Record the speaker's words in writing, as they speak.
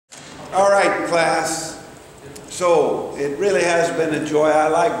All right, class. So it really has been a joy. I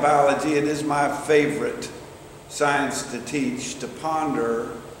like biology. It is my favorite science to teach, to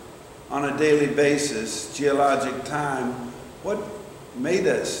ponder on a daily basis, geologic time, what made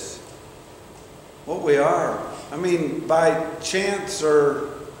us what we are. I mean, by chance or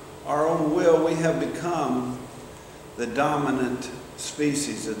our own will, we have become the dominant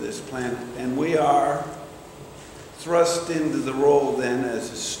species of this planet, and we are thrust into the role then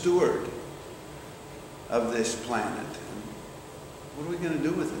as a steward of this planet. What are we going to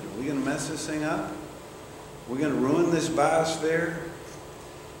do with it? Are we going to mess this thing up? Are we going to ruin this biosphere?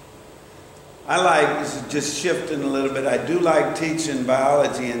 I like, this is just shifting a little bit, I do like teaching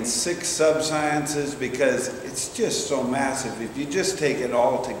biology in 6 sub-sciences because it's just so massive. If you just take it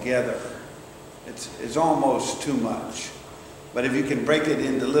all together, it's almost too much. But if you can break it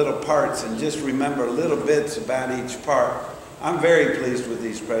into little parts and just remember little bits about each part, I'm very pleased with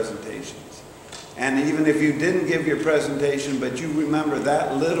these presentations. And even if you didn't give your presentation, but you remember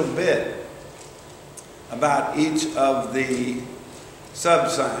that little bit about each of the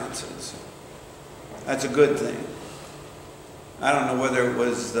sub-sciences, that's a good thing. I don't know whether it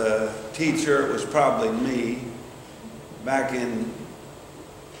was the teacher, it was probably me, back in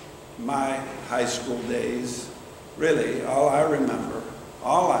my high school days. Really, all I remember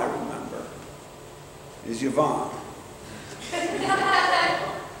is Yvonne.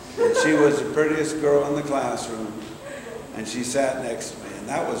 And she was the prettiest girl in the classroom, and she sat next to me, and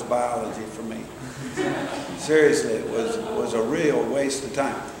that was biology for me. Seriously, it was a real waste of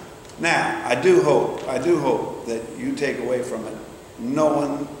time. Now, I do hope that you take away from it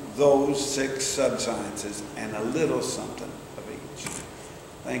knowing those 6 sub-sciences and a little something of each.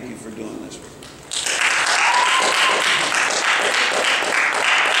 Thank you for doing this.